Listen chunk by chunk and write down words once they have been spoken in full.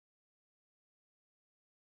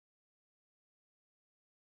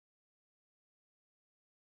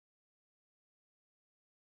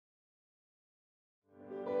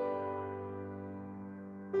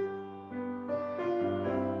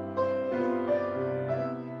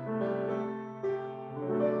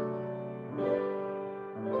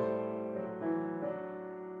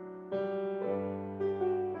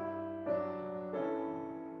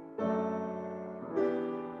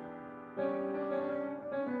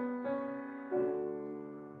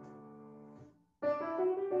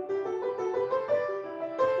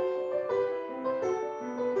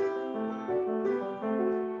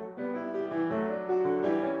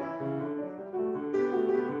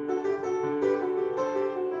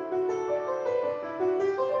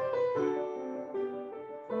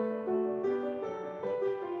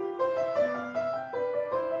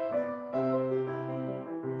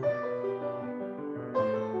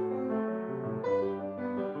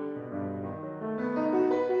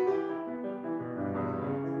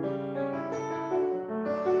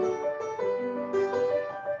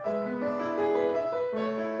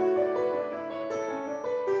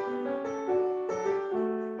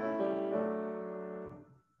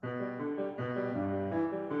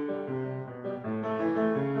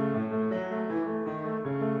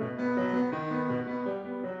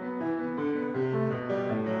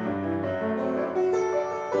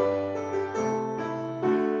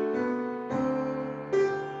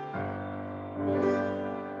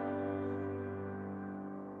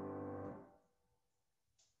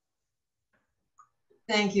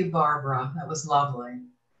Thank you, Barbara. That was lovely.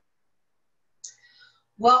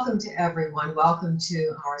 Welcome to everyone. Welcome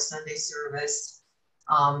to our Sunday service.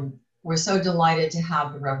 We're so delighted to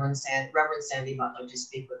have the Reverend Sandy Butler to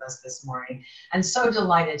speak with us this morning, and so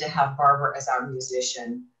delighted to have Barbara as our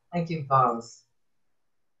musician. Thank you both.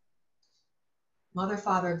 Mother,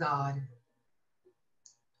 Father, God,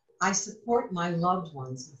 I support my loved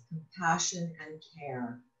ones with compassion and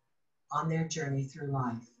care on their journey through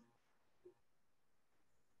life.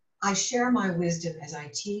 I share my wisdom as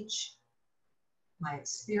I teach, my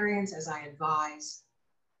experience as I advise,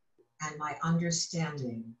 and my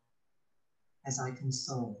understanding as I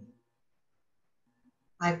console.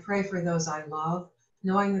 I pray for those I love,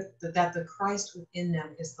 knowing that the Christ within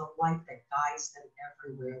them is the light that guides them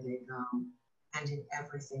everywhere they go and in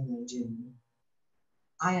everything they do.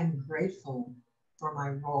 I am grateful for my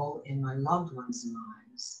role in my loved ones'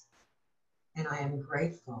 lives, and I am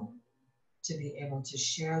grateful to be able to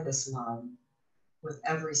share this love with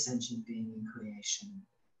every sentient being in creation.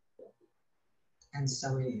 And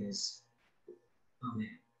so it is.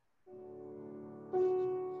 Amen.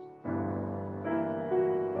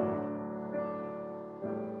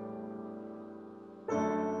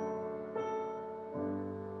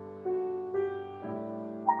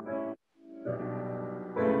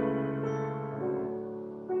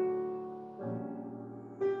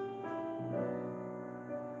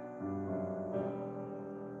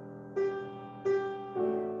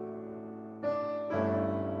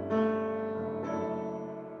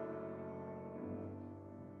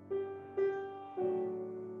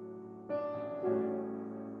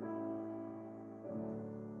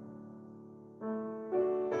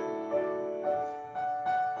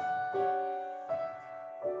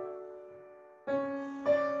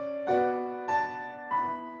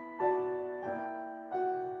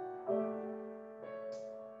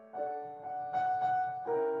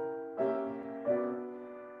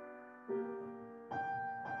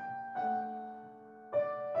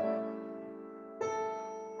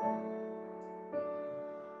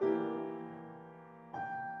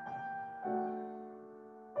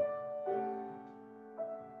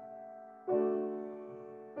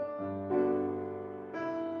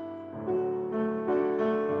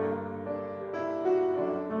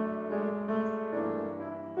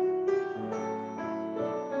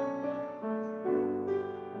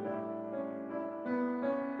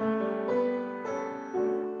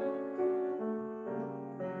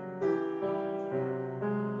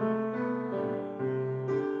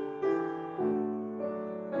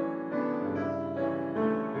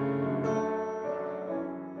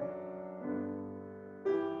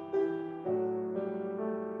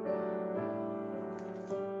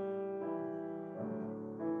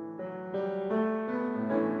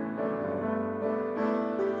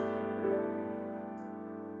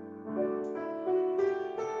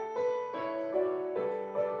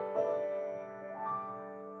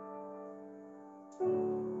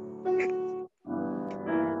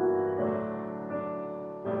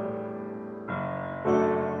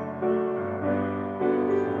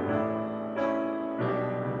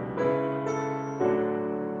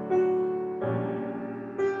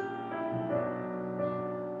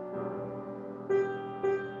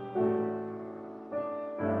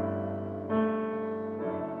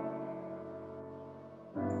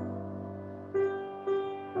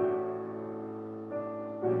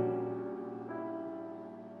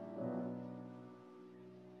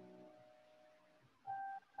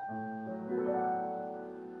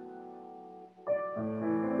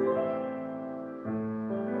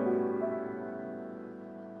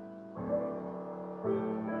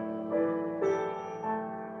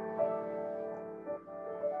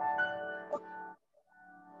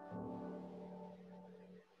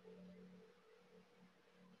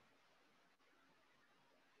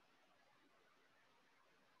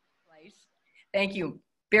 Thank you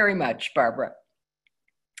very much, Barbara.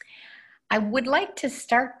 I would like to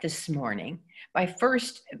start this morning by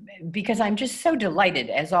first, because I'm just so delighted,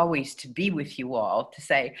 as always, to be with you all, to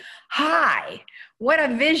say, hi, what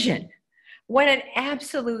a vision. What an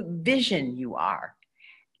absolute vision you are.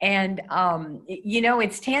 And, you know,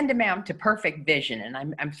 it's tantamount to perfect vision.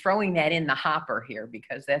 And I'm throwing that in the hopper here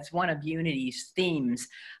because that's one of Unity's themes.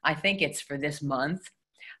 I think it's for this month.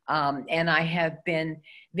 And I have been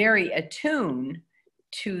very attuned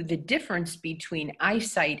to the difference between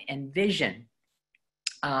eyesight and vision,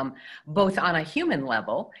 both on a human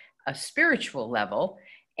level, a spiritual level,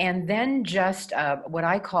 and then just what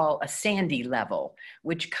I call a sandy level,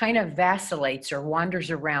 which kind of vacillates or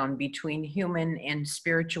wanders around between human and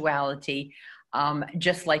spirituality,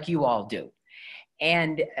 just like you all do.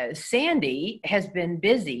 And Sandy has been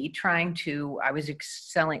busy trying to, I was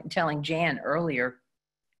telling Jan earlier,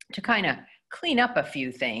 to kind of clean up a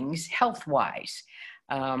few things health-wise.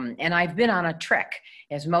 And I've been on a trek,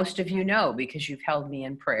 as most of you know, because you've held me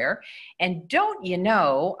in prayer. And don't you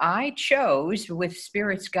know, I chose, with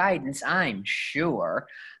Spirit's guidance, I'm sure,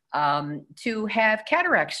 to have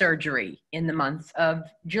cataract surgery in the month of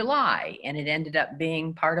July. And it ended up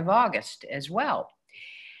being part of August as well.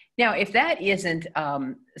 Now, if that isn't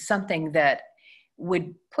something that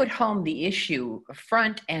would put home the issue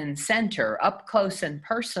front and center, up close and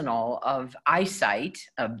personal, of eyesight,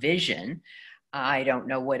 of vision, I don't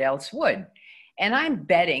know what else would. And I'm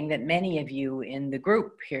betting that many of you in the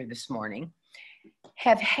group here this morning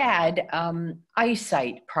have had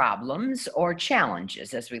eyesight problems or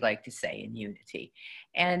challenges, as we like to say in Unity.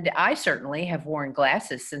 And I certainly have worn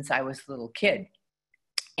glasses since I was a little kid.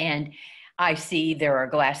 And I see there are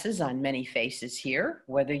glasses on many faces here,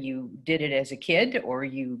 whether you did it as a kid or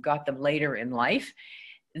you got them later in life.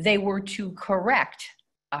 They were to correct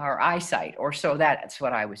our eyesight, or so that's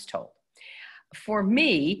what I was told. For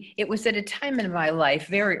me, it was at a time in my life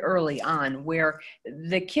very early on where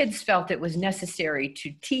the kids felt it was necessary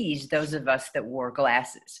to tease those of us that wore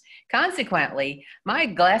glasses. Consequently, my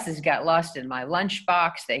glasses got lost in my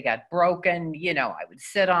lunchbox. They got broken. You know, I would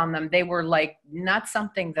sit on them. They were like not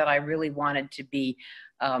something that I really wanted to be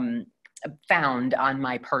found on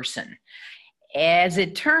my person. As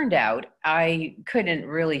it turned out, I couldn't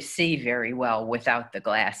really see very well without the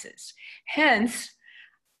glasses. Hence,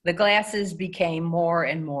 the glasses became more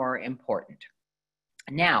and more important.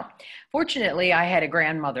 Now, fortunately, I had a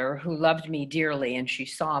grandmother who loved me dearly, and she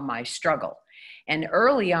saw my struggle. And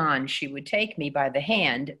early on, she would take me by the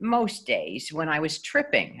hand most days when I was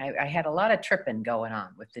tripping. I had a lot of tripping going on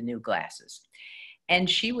with the new glasses. And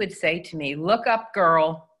she would say to me, "Look up,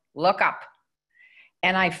 girl, look up."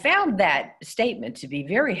 And I found that statement to be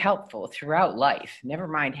very helpful throughout life, never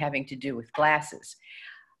mind having to do with glasses.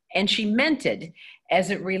 And she meant it as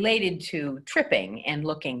it related to tripping and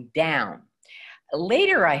looking down.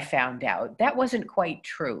 Later, I found out that wasn't quite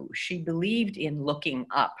true. She believed in looking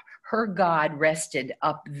up. Her God rested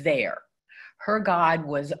up there. Her God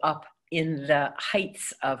was up in the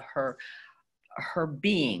heights of her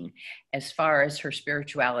being as far as her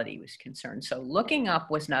spirituality was concerned. So looking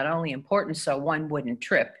up was not only important so one wouldn't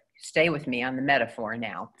trip, stay with me on the metaphor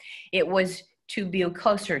now, it was to be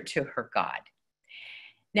closer to her God.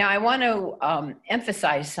 Now, I want to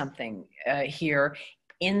emphasize something here,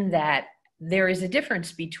 in that there is a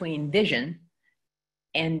difference between vision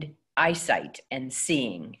and eyesight and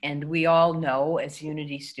seeing. And we all know, as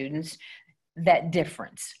Unity students, that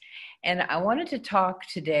difference. And I wanted to talk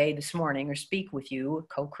today, this morning, or speak with you,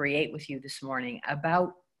 co-create with you this morning,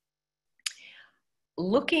 about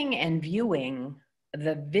looking and viewing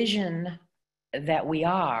the vision that we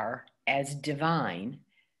are as divine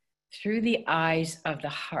through the eyes of the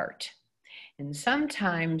heart. And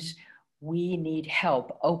sometimes we need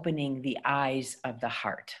help opening the eyes of the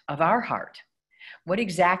heart, of our heart. What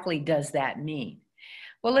exactly does that mean?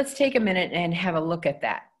 Well, let's take a minute and have a look at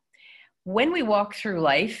that. When we walk through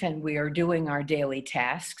life and we are doing our daily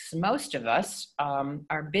tasks, most of us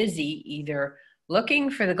are busy either looking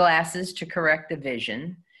for the glasses to correct the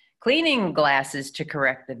vision, cleaning glasses to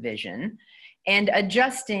correct the vision, and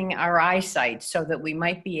adjusting our eyesight so that we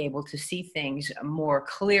might be able to see things more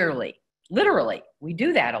clearly. Literally, we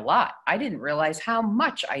do that a lot. I didn't realize how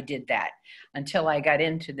much I did that until I got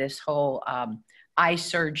into this whole eye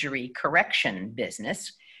surgery correction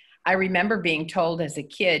business. I remember being told as a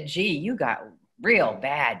kid, "Gee, you got real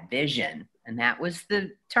bad vision." And that was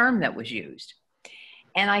the term that was used.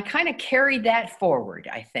 And I kind of carried that forward,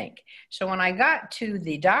 I think. So when I got to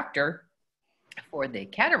the doctor for the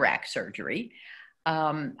cataract surgery,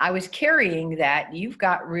 I was carrying that "you've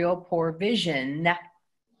got real poor vision"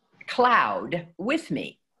 cloud with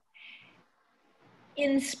me.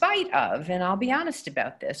 In spite of, and I'll be honest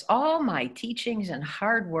about this, all my teachings and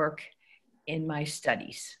hard work in my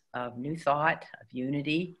studies of New Thought, of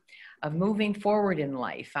Unity, of moving forward in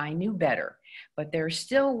life, I knew better. But there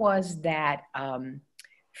still was that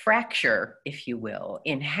fracture, if you will,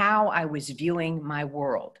 in how I was viewing my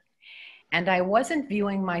world. And I wasn't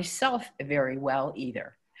viewing myself very well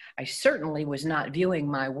either. I certainly was not viewing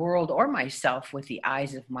my world or myself with the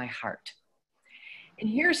eyes of my heart. And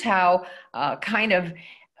here's how kind of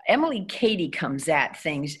Emily Cady comes at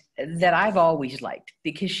things that I've always liked,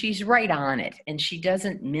 because she's right on it and she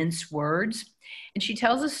doesn't mince words. And she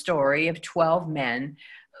tells a story of 12 men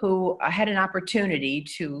who had an opportunity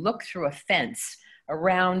to look through a fence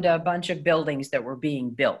around a bunch of buildings that were being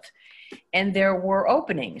built. And there were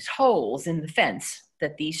openings, holes in the fence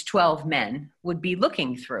that these 12 men would be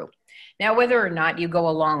looking through. Now, whether or not you go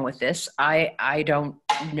along with this, I don't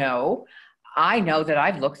know. I know that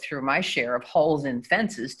I've looked through my share of holes in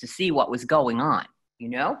fences to see what was going on, you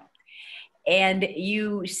know? And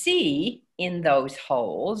you see in those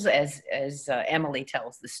holes, as Emily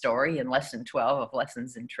tells the story in lesson 12 of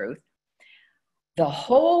Lessons in Truth, the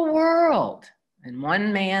whole world. And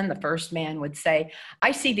one man, the first man, would say,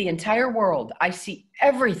 I see the entire world. I see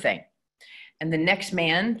everything. And the next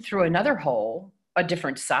man, through another hole, a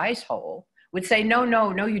different size hole, would say, no,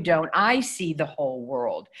 no, no, you don't. I see the whole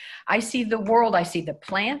world. I see the world. I see the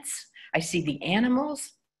plants. I see the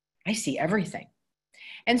animals. I see everything.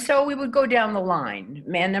 And so we would go down the line,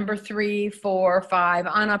 man number 3, 4, 5,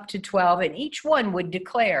 on up to 12, and each one would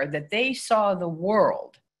declare that they saw the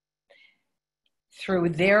world through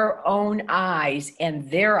their own eyes,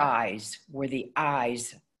 and their eyes were the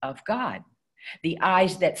eyes of God, the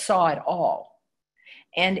eyes that saw it all.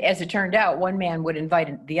 And as it turned out, one man would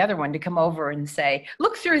invite the other one to come over and say,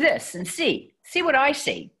 look through this and see what I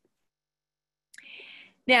see.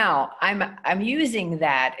 Now, I'm using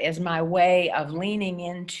that as my way of leaning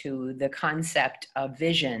into the concept of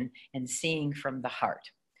vision and seeing from the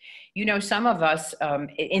heart. You know, some of us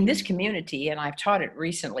in this community, and I've taught it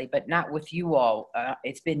recently, but not with you all,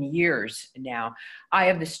 it's been years now, Eye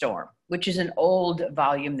of the Storm, which is an old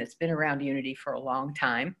volume that's been around Unity for a long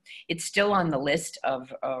time. It's still on the list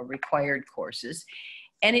of required courses,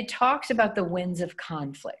 and it talks about the winds of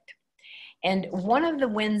conflict. And one of the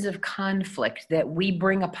winds of conflict that we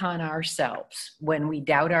bring upon ourselves when we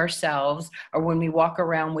doubt ourselves or when we walk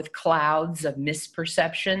around with clouds of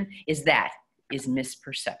misperception is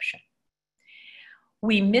misperception.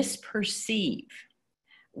 We misperceive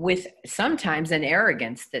with sometimes an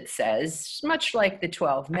arrogance that says, much like the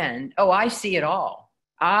 12 men, oh, I see it all.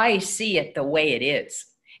 I see it the way it is,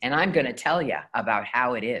 and I'm going to tell you about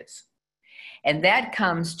how it is. And that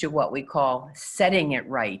comes to what we call setting it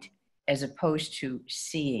right as opposed to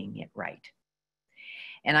seeing it right.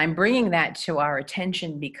 And I'm bringing that to our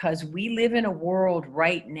attention because we live in a world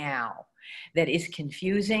right now that is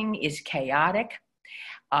confusing, is chaotic.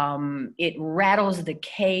 It rattles the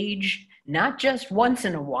cage, not just once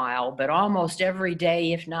in a while, but almost every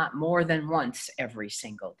day, if not more than once every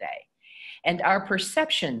single day. And our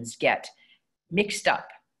perceptions get mixed up,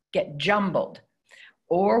 get jumbled,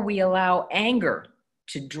 or we allow anger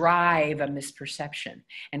to drive a misperception.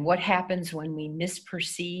 And what happens when we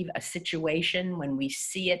misperceive a situation, when we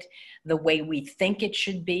see it the way we think it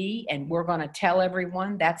should be, and we're going to tell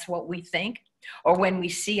everyone that's what we think, or when we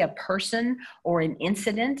see a person or an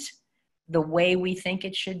incident the way we think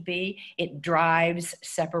it should be, it drives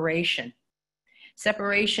separation.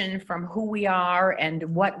 Separation from who we are and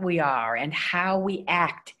what we are and how we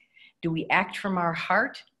act. Do we act from our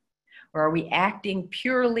heart? Or are we acting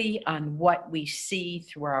purely on what we see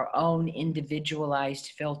through our own individualized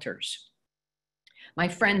filters? My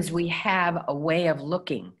friends, we have a way of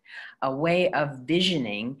looking, a way of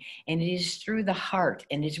visioning, and it is through the heart.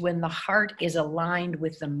 And it's when the heart is aligned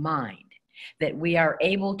with the mind that we are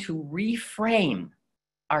able to reframe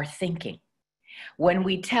our thinking. When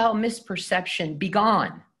we tell misperception, be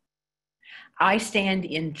gone, I stand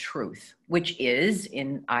in truth, which is,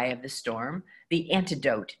 in Eye of the Storm, the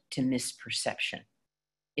antidote to misperception.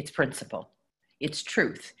 It's principle. It's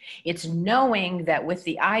truth. It's knowing that with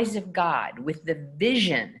the eyes of God, with the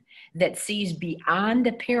vision that sees beyond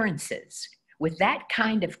appearances, with that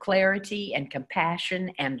kind of clarity and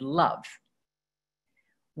compassion and love,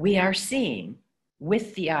 we are seeing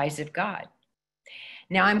with the eyes of God.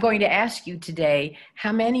 Now, I'm going to ask you today,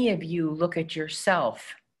 how many of you look at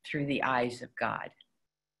yourself through the eyes of God?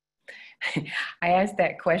 I asked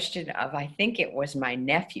that question of, I think it was my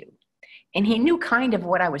nephew, and he knew kind of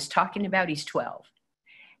what I was talking about. He's 12.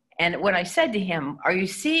 And when I said to him, are you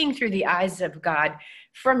seeing through the eyes of God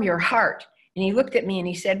from your heart? And he looked at me and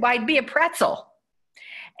he said, well, I'd be a pretzel.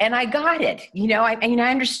 And I got it,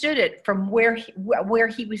 I understood it from where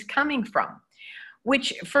he was coming from,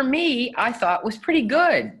 which for me, I thought was pretty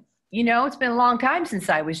good. It's been a long time since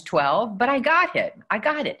I was 12, but I got it.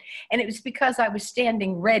 And it was because I was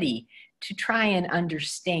standing ready to try and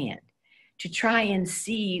understand, to try and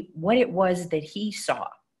see what it was that he saw.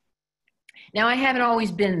 Now, I haven't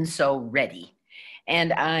always been so ready.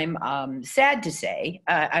 And I'm sad to say,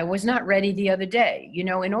 I was not ready the other day.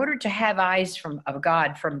 In order to have eyes of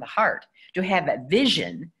God from the heart, to have a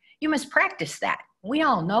vision, you must practice that. We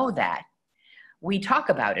all know that. We talk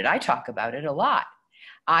about it. I talk about it a lot.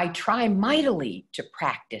 I try mightily to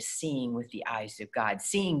practice seeing with the eyes of God,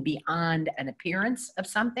 seeing beyond an appearance of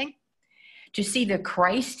something, To see the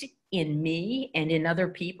Christ in me and in other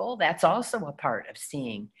people, that's also a part of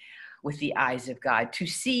seeing with the eyes of God. To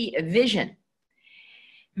see a vision.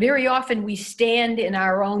 Very often we stand in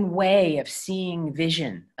our own way of seeing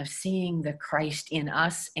vision, of seeing the Christ in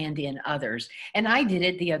us and in others. And I did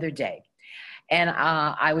it the other day. And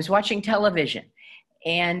I was watching television.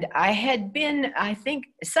 And I had been, I think,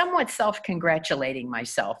 somewhat self-congratulating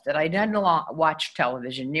myself that I didn't watch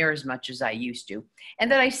television near as much as I used to,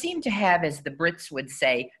 and that I seemed to have, as the Brits would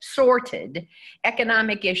say, sorted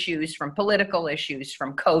economic issues from political issues,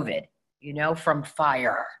 from COVID, from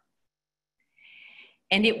fire.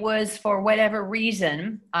 And it was, for whatever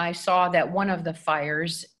reason, I saw that one of the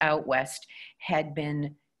fires out west had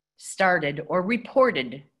been started or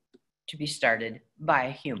reported to be started by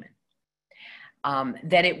a human.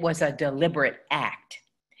 That it was a deliberate act.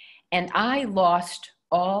 And I lost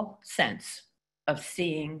all sense of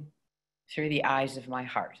seeing through the eyes of my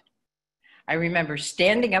heart. I remember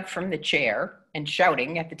standing up from the chair and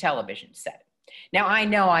shouting at the television set. Now, I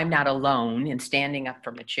know I'm not alone in standing up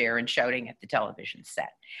from a chair and shouting at the television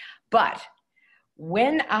set. But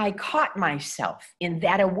when I caught myself in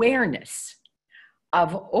that awareness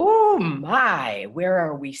of, oh my, where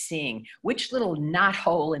are we seeing? Which little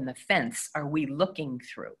knothole in the fence are we looking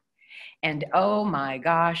through? And oh my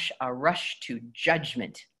gosh, a rush to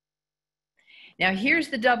judgment. Now here's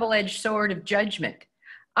the double-edged sword of judgment.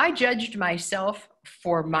 I judged myself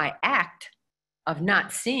for my act of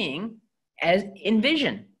not seeing as in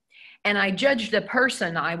vision. And I judged the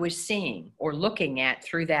person I was seeing or looking at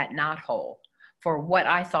through that knothole for what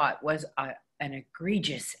I thought was an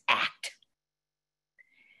egregious act.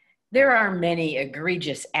 There are many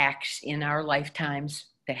egregious acts in our lifetimes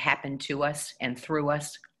that happen to us and through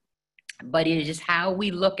us, but it is how we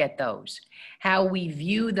look at those, how we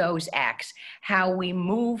view those acts, how we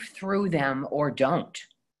move through them or don't,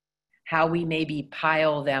 how we maybe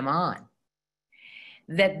pile them on.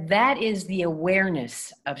 That is the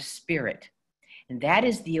awareness of spirit. And that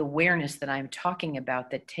is the awareness that I'm talking about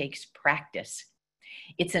that takes practice.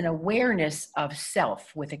 It's an awareness of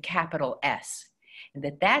self with a capital S. And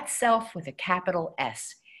that self with a capital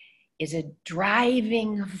S is a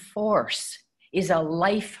driving force, is a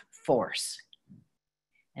life force.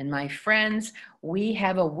 And my friends, we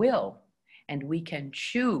have a will, and we can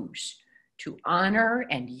choose to honor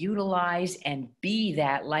and utilize and be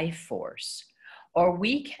that life force. Or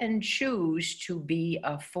we can choose to be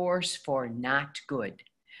a force for not good,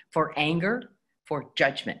 for anger, for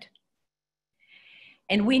judgment.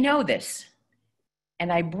 And we know this.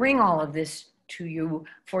 And I bring all of this to you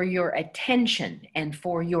for your attention and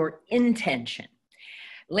for your intention.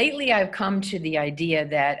 Lately, I've come to the idea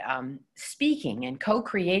that speaking and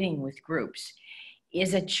co-creating with groups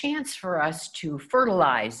is a chance for us to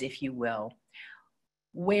fertilize, if you will,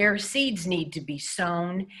 where seeds need to be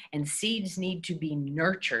sown and seeds need to be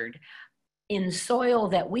nurtured in soil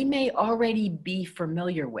that we may already be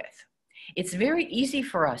familiar with. It's very easy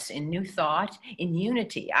for us in New Thought, in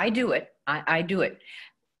Unity. I do it. I do it.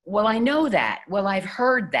 Well, I know that. Well, I've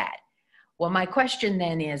heard that. Well, my question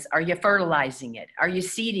then is, are you fertilizing it? Are you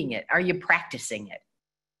seeding it? Are you practicing it?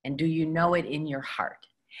 And do you know it in your heart?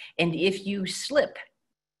 And if you slip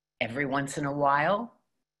every once in a while,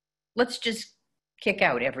 let's just kick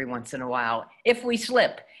out every once in a while. If we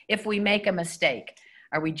slip, if we make a mistake,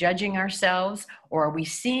 are we judging ourselves, or are we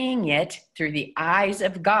seeing it through the eyes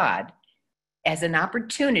of God as an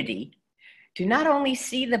opportunity to not only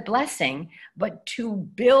see the blessing, but to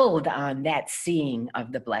build on that seeing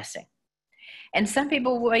of the blessing? And some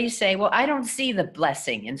people will say, well, I don't see the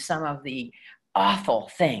blessing in some of the awful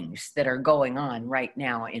things that are going on right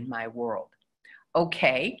now in my world.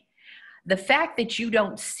 Okay, the fact that you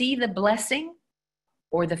don't see the blessing,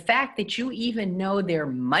 or the fact that you even know there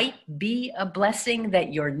might be a blessing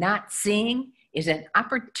that you're not seeing, is an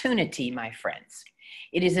opportunity, my friends.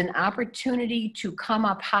 It is an opportunity to come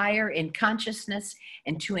up higher in consciousness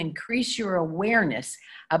and to increase your awareness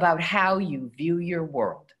about how you view your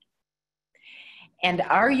world. And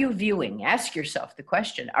are you viewing, ask yourself the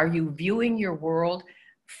question, are you viewing your world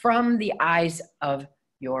from the eyes of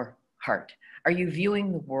your heart? Are you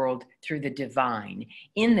viewing the world through the divine,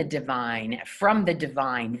 in the divine, from the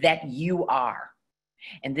divine that you are?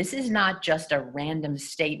 And this is not just a random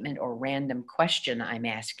statement or random question I'm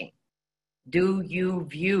asking. Do you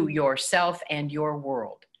view yourself and your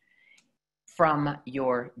world from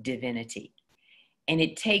your divinity? And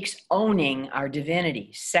it takes owning our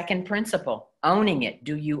divinity. Second principle, owning it.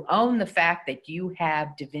 Do you own the fact that you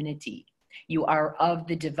have divinity? You are of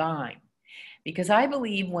the divine. Because I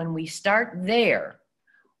believe when we start there,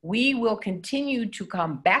 we will continue to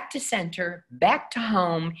come back to center, back to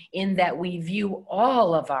home, in that we view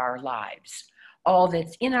all of our lives, all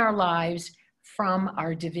that's in our lives, from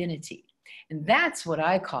our divinity. And that's what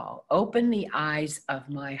I call open the eyes of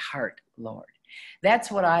my heart, Lord. That's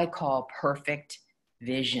what I call perfect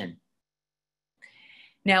vision.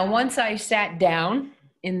 Now, once I sat down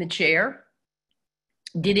in the chair,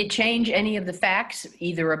 did it change any of the facts,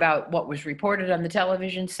 either about what was reported on the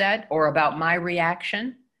television set or about my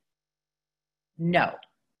reaction? No.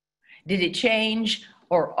 Did it change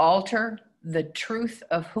or alter the truth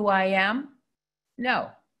of who I am? No.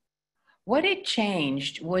 What it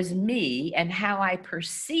changed was me and how I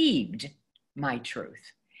perceived my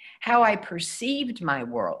truth, how I perceived my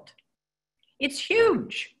world. It's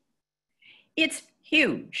huge. It's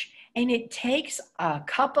huge. And it takes a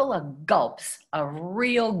couple of gulps of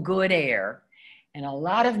real good air and a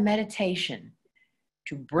lot of meditation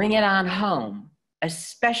to bring it on home,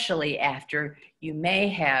 especially after you may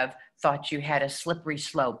have thought you had a slippery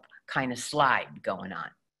slope kind of slide going on.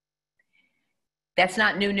 That's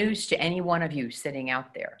not new news to any one of you sitting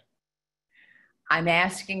out there. I'm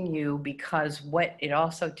asking you because what it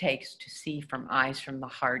also takes to see from eyes from the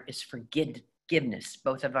heart is forgiveness,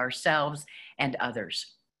 both of ourselves and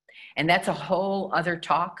others. And that's a whole other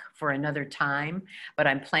talk for another time, but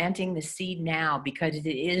I'm planting the seed now because it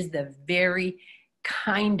is the very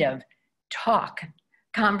kind of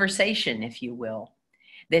conversation, if you will,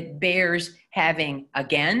 that bears having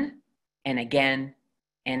again and again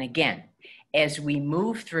and again as we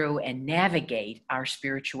move through and navigate our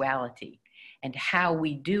spirituality and how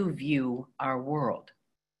we do view our world.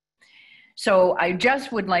 So I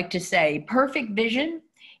just would like to say perfect vision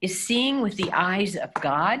is seeing with the eyes of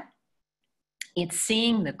God. It's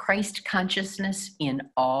seeing the Christ consciousness in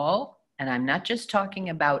all. And I'm not just talking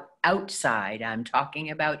about outside, I'm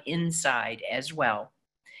talking about inside as well.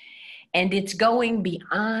 And it's going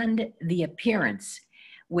beyond the appearance,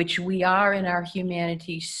 which we are in our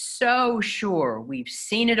humanity so sure we've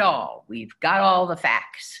seen it all. We've got all the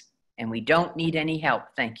facts and we don't need any help.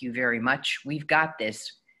 Thank you very much. We've got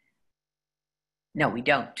this. No, we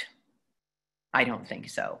don't. I don't think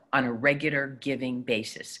so. On a regular giving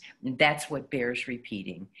basis. And that's what bears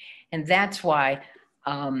repeating. And that's why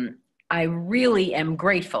I really am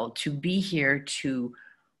grateful to be here to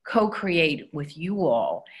co-create with you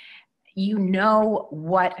all. You know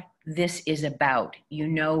what this is about. You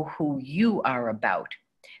know who you are about.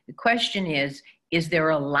 The question is there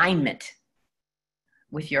alignment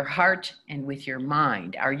with your heart and with your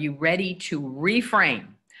mind? Are you ready to reframe?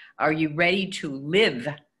 Are you ready to live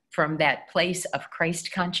from that place of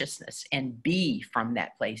Christ consciousness and be from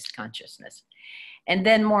that place consciousness? And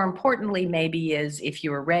then more importantly, maybe is if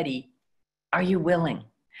you're ready, are you willing?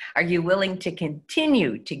 Are you willing to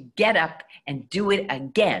continue to get up and do it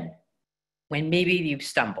again when maybe you've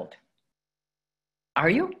stumbled? Are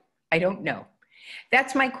you? I don't know.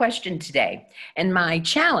 That's my question today. And my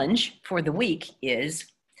challenge for the week is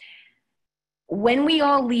when we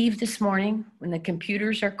all leave this morning, when the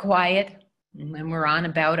computers are quiet, and when we're on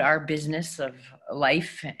about our business of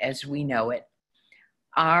life as we know it,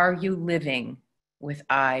 are you living with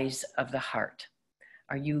eyes of the heart?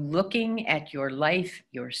 Are you looking at your life,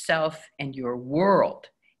 yourself, and your world,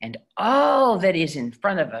 and all that is in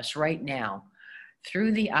front of us right now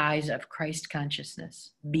through the eyes of Christ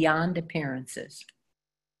consciousness, beyond appearances?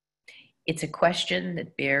 It's a question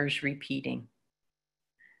that bears repeating.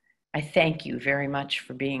 I thank you very much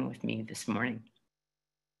for being with me this morning.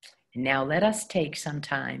 And now let us take some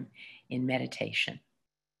time in meditation.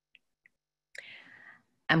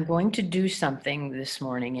 I'm going to do something this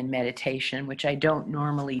morning in meditation, which I don't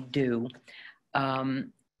normally do.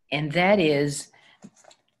 And that is,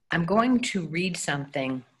 I'm going to read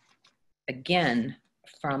something again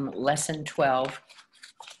from Lesson 12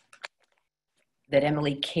 that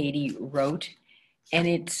Emily Cady wrote. And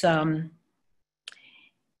it's a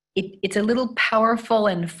little powerful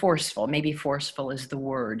and forceful. Maybe forceful is the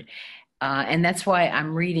word. And that's why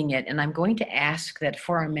I'm reading it. And I'm going to ask that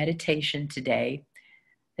for our meditation today,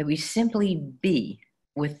 that we simply be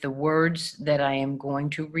with the words that I am going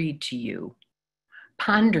to read to you.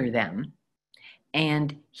 Ponder them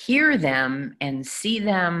and hear them and see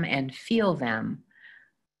them and feel them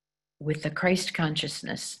with the Christ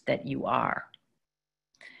consciousness that you are.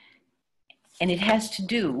 And it has to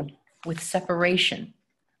do with separation,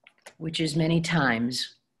 which is many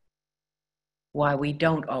times why we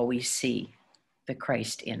don't always see the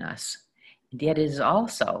Christ in us. And yet it is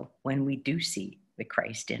also when we do see the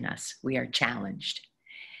Christ in us, we are challenged.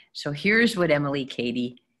 So here's what Emily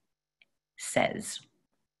Cady says.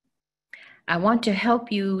 I want to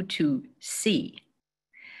help you to see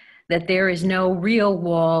that there is no real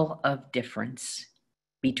wall of difference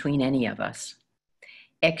between any of us,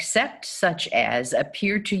 except such as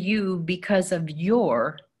appear to you because of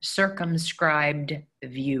your circumscribed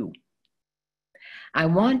view. I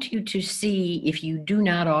want you to see, if you do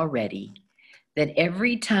not already, that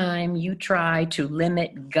every time you try to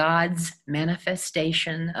limit God's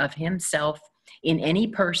manifestation of himself in any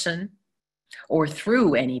person or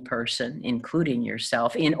through any person, including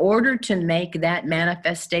yourself, in order to make that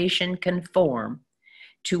manifestation conform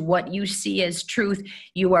to what you see as truth,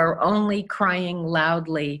 you are only crying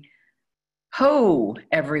loudly, "Ho,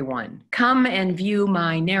 everyone, come and view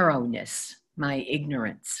my narrowness, my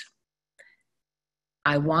ignorance."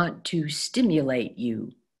 I want to stimulate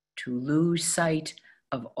you to lose sight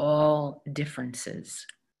of all differences,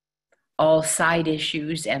 all side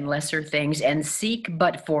issues and lesser things, and seek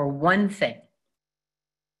but for one thing.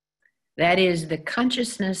 That is the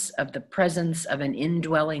consciousness of the presence of an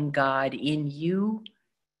indwelling God in you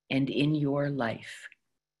and in your life.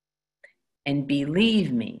 And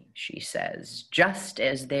believe me, she says, just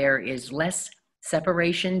as there is less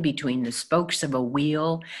separation between the spokes of a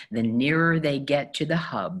wheel the nearer they get to the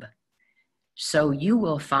hub, so you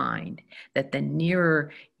will find that the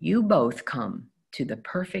nearer you both come to the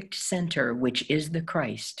perfect center, which is the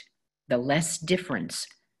Christ, the less difference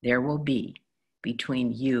there will be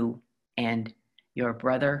between you and your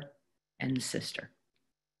brother and sister.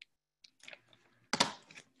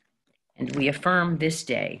 And we affirm this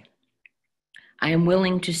day, I am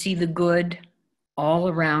willing to see the good all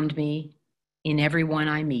around me in everyone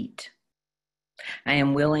I meet. I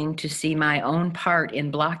am willing to see my own part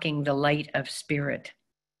in blocking the light of spirit.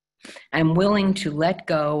 I'm willing to let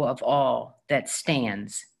go of all that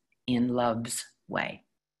stands in love's way.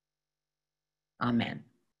 Amen.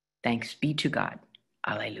 Thanks be to God.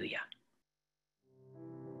 Alleluia.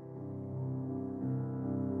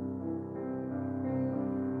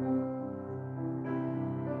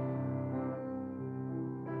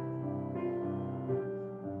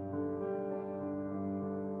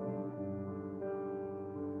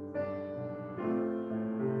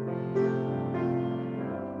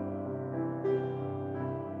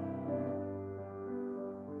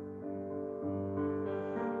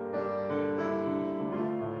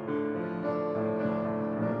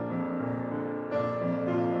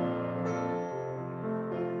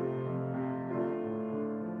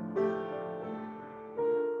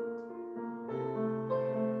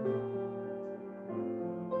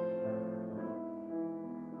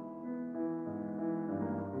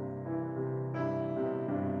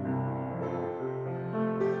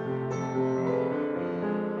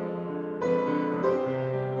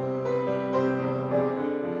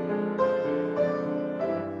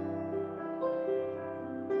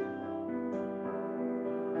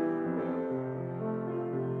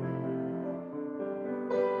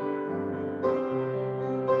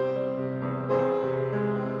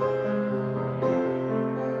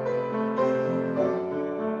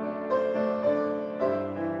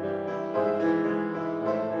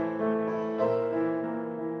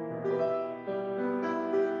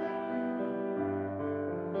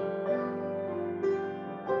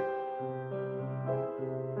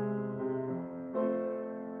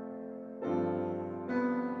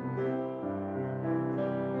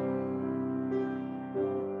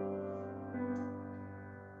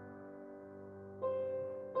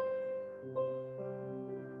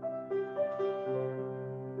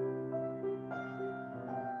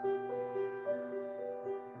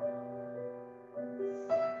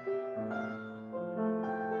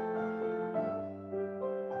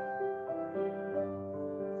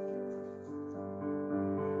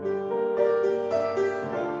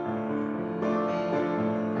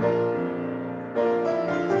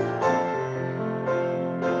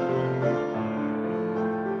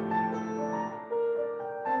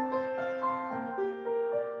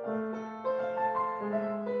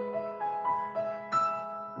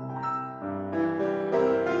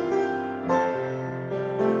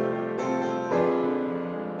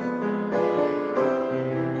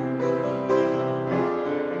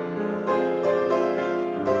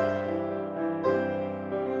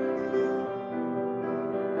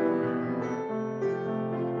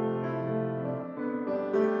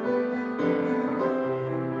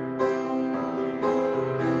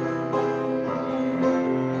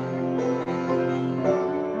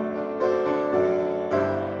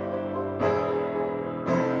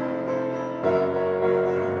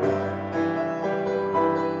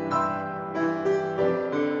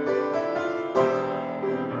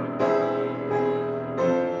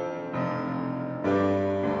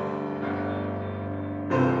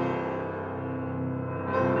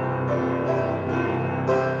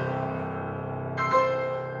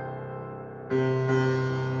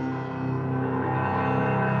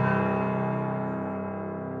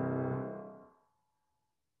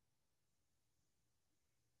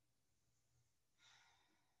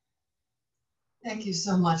 Thank you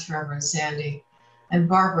so much, Reverend Sandy. And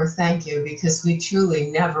Barbara, thank you, because we truly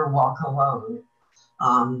never walk alone.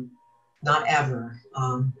 Not ever.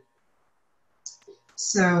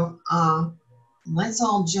 Let's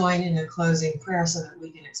all join in a closing prayer so that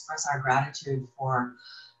we can express our gratitude for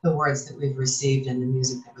the words that we've received and the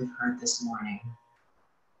music that we've heard this morning.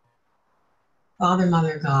 Father,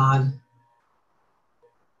 Mother, God,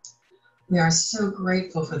 we are so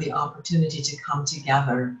grateful for the opportunity to come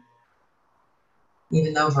together,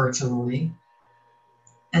 even though virtually,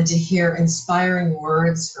 and to hear inspiring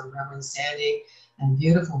words from Reverend Sandy and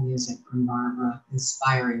beautiful music from Barbara,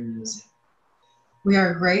 inspiring music. We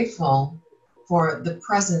are grateful for the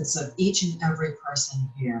presence of each and every person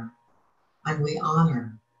here, and we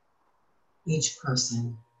honor each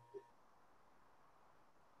person,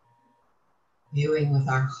 viewing with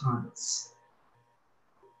our hearts.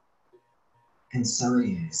 And so it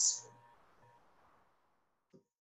is.